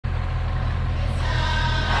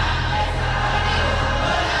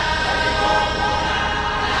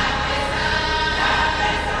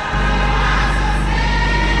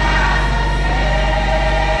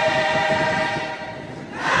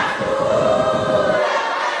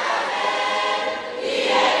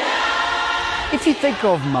If you think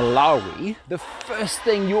of Malawi, the first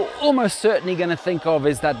thing you're almost certainly going to think of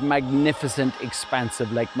is that magnificent expanse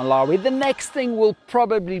of Lake Malawi. The next thing will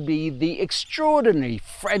probably be the extraordinary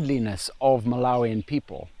friendliness of Malawian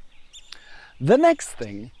people. The next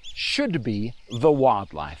thing should be the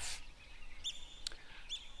wildlife.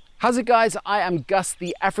 How's it, guys? I am Gus,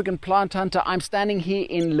 the African plant hunter. I'm standing here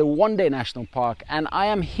in Liwonde National Park, and I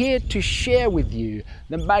am here to share with you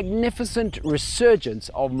the magnificent resurgence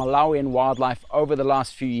of Malawian wildlife over the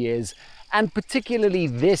last few years, and particularly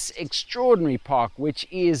this extraordinary park, which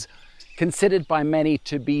is considered by many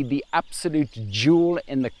to be the absolute jewel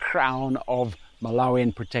in the crown of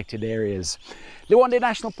Malawian protected areas. Liwonde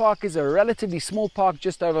National Park is a relatively small park,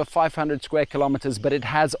 just over 500 square kilometers, but it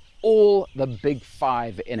has all the big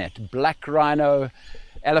five in it: black rhino,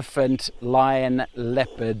 elephant, lion,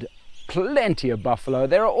 leopard, plenty of buffalo.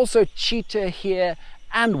 There are also cheetah here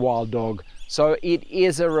and wild dog, so it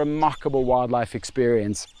is a remarkable wildlife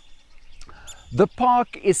experience. The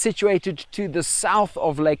park is situated to the south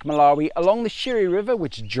of Lake Malawi along the Shire River,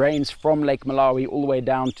 which drains from Lake Malawi all the way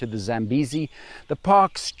down to the Zambezi. The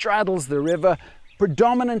park straddles the river,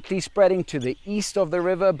 predominantly spreading to the east of the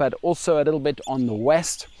river, but also a little bit on the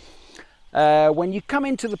west. When you come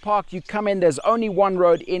into the park, there's only one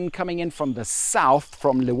road coming in from the south,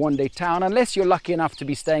 from Liwonde town, unless you're lucky enough to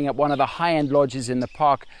be staying at one of the high-end lodges in the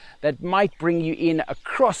park that might bring you in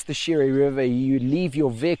across the Shire River. You leave your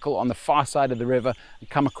vehicle on the far side of the river and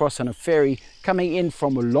come across on a ferry coming in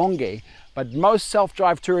from Ulonge. But most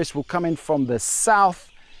self-drive tourists will come in from the south.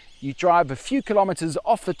 You drive a few kilometers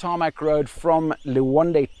off the tarmac road from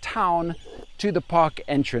Liwonde town to the park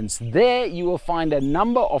entrance. There you will find a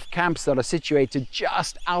number of camps that are situated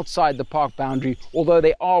just outside the park boundary, although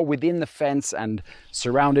they are within the fence and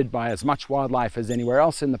surrounded by as much wildlife as anywhere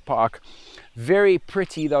else in the park. Very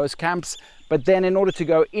pretty, those camps. But then in order to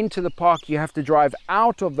go into the park, you have to drive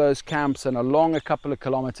out of those camps and along a couple of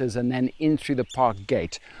kilometers and then in through the park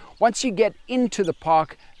gate. Once you get into the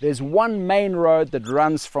park, there's one main road that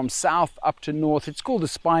runs from south up to north. It's called the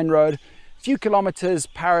Spine Road, a few kilometers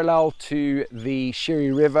parallel to the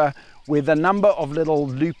Shire River, with a number of little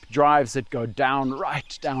loop drives that go down,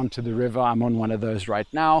 right down to the river. I'm on one of those right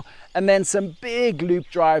now. And then some big loop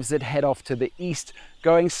drives that head off to the east,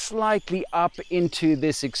 going slightly up into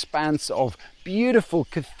this expanse of beautiful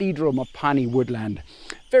cathedral Mapani woodland.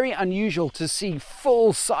 Very unusual to see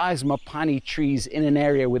full-size Mapani trees in an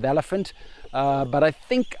area with elephant, but I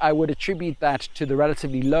think I would attribute that to the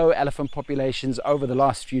relatively low elephant populations over the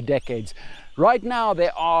last few decades. Right now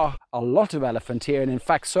there are a lot of elephant here, and in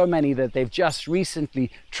fact so many that they've just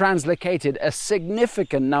recently translocated a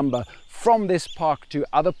significant number from this park to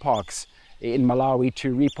other parks in Malawi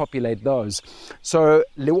to repopulate those. So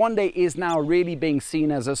Liwonde is now really being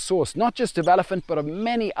seen as a source, not just of elephant, but of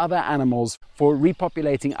many other animals for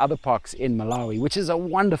repopulating other parks in Malawi, which is a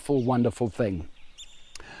wonderful, wonderful thing.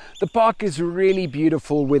 The park is really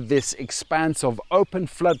beautiful with this expanse of open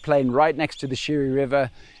floodplain right next to the Shire River.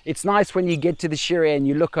 It's nice when you get to the Shire and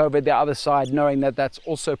you look over the other side, knowing that that's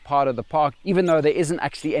also part of the park, even though there isn't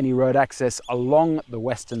actually any road access along the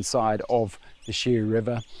western side of the Shire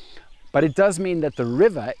River. But it does mean that the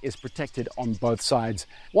river is protected on both sides.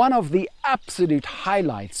 One of the absolute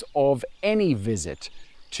highlights of any visit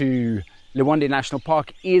to Liwonde National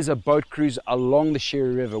Park is a boat cruise along the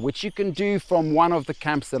Shire River, which you can do from one of the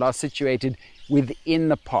camps that are situated within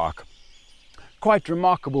the park. Quite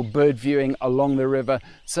remarkable bird viewing along the river.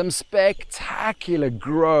 Some spectacular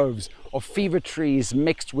groves of fever trees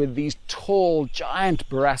mixed with these tall, giant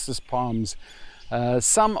borassus palms.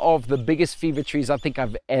 Some of the biggest fever trees I think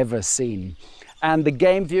I've ever seen. And the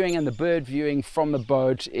game viewing and the bird viewing from the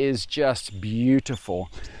boat is just beautiful.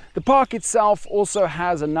 The park itself also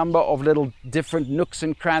has a number of little different nooks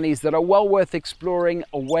and crannies that are well worth exploring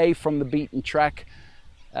away from the beaten track.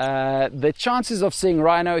 The chances of seeing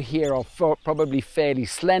rhino here are probably fairly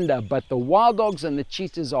slender, but the wild dogs and the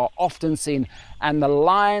cheetahs are often seen, and the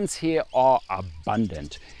lions here are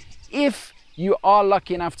abundant. If you are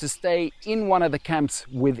lucky enough to stay in one of the camps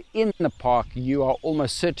within the park, you are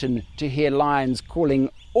almost certain to hear lions calling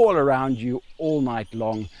all around you all night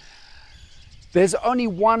long. There's only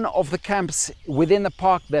one of the camps within the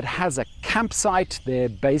park that has a campsite. They're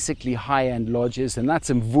basically high-end lodges, and that's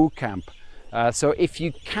in Mvu Camp. So if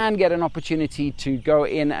you can get an opportunity to go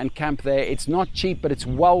in and camp there, it's not cheap, but it's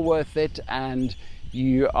well worth it, and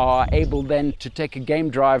you are able then to take a game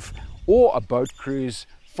drive or a boat cruise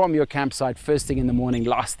from your campsite first thing in the morning,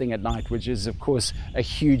 last thing at night, which is of course a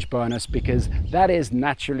huge bonus because that is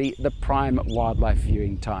naturally the prime wildlife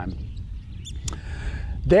viewing time.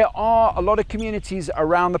 There are a lot of communities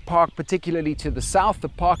around the park, particularly to the south. The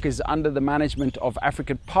park is under the management of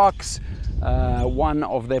African Parks, one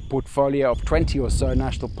of their portfolio of 20 or so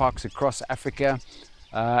national parks across Africa.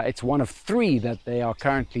 It's one of 3 that they are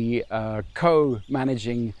currently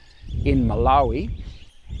co-managing in Malawi.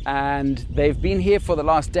 And they've been here for the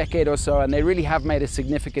last decade or so, and they really have made a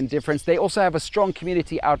significant difference. They also have a strong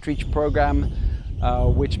community outreach program,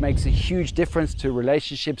 which makes a huge difference to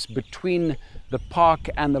relationships between the park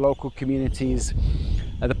and the local communities.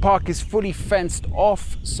 The park is fully fenced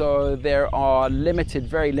off, so there are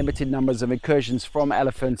very limited numbers of incursions from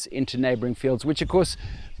elephants into neighboring fields, which of course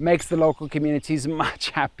makes the local communities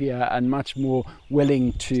much happier and much more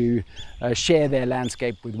willing to share their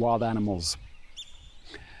landscape with wild animals.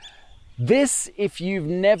 This, if you've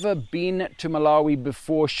never been to Malawi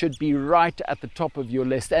before, should be right at the top of your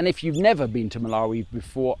list. And if you've never been to Malawi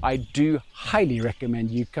before, I do highly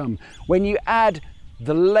recommend you come. When you add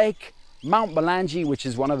the lake, Mount Malanje, which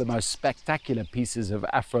is one of the most spectacular pieces of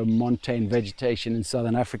Afro-montane vegetation in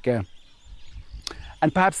southern Africa,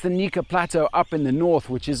 and perhaps the Nika Plateau up in the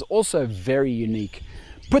north, which is also very unique.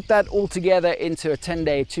 Put that all together into a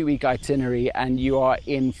 10-day, 2-week itinerary, and you are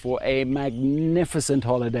in for a magnificent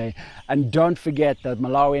holiday. And don't forget that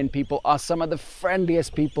Malawian people are some of the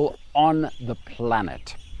friendliest people on the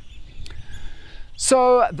planet.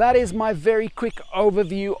 So that is my very quick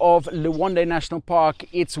overview of Liwonde National Park.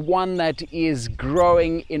 It's one that is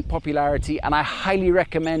growing in popularity, and I highly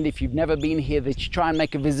recommend, if you've never been here, that you try and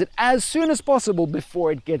make a visit as soon as possible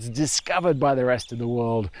before it gets discovered by the rest of the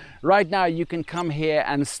world. Right now you can come here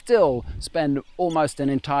and still spend almost an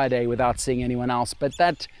entire day without seeing anyone else, but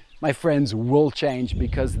that, my friends, will change,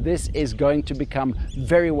 because this is going to become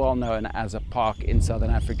very well known as a park in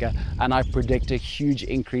Southern Africa, and I predict a huge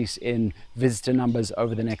increase in visitor numbers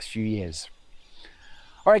over the next few years.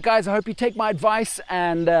 All right, guys, I hope you take my advice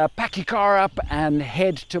and pack your car up and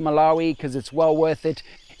head to Malawi, because it's well worth it.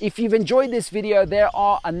 If you've enjoyed this video, there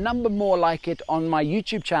are a number more like it on my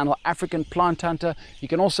YouTube channel, African Plant Hunter. You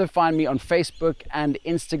can also find me on Facebook and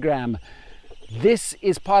Instagram. This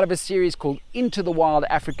is part of a series called Into the Wild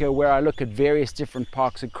Africa, where I look at various different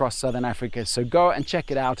parks across Southern Africa. So go and check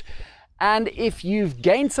it out. And if you've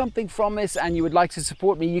gained something from this and you would like to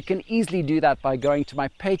support me, you can easily do that by going to my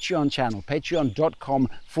Patreon channel,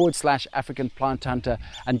 patreon.com/African Plant Hunter,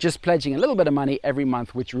 and just pledging a little bit of money every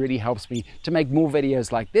month, which really helps me to make more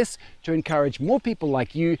videos like this, to encourage more people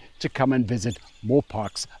like you to come and visit more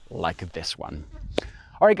parks like this one.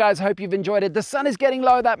 All right, guys, I hope you've enjoyed it. The sun is getting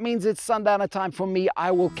low. That means it's sundowner time for me.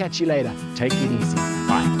 I will catch you later. Take it easy.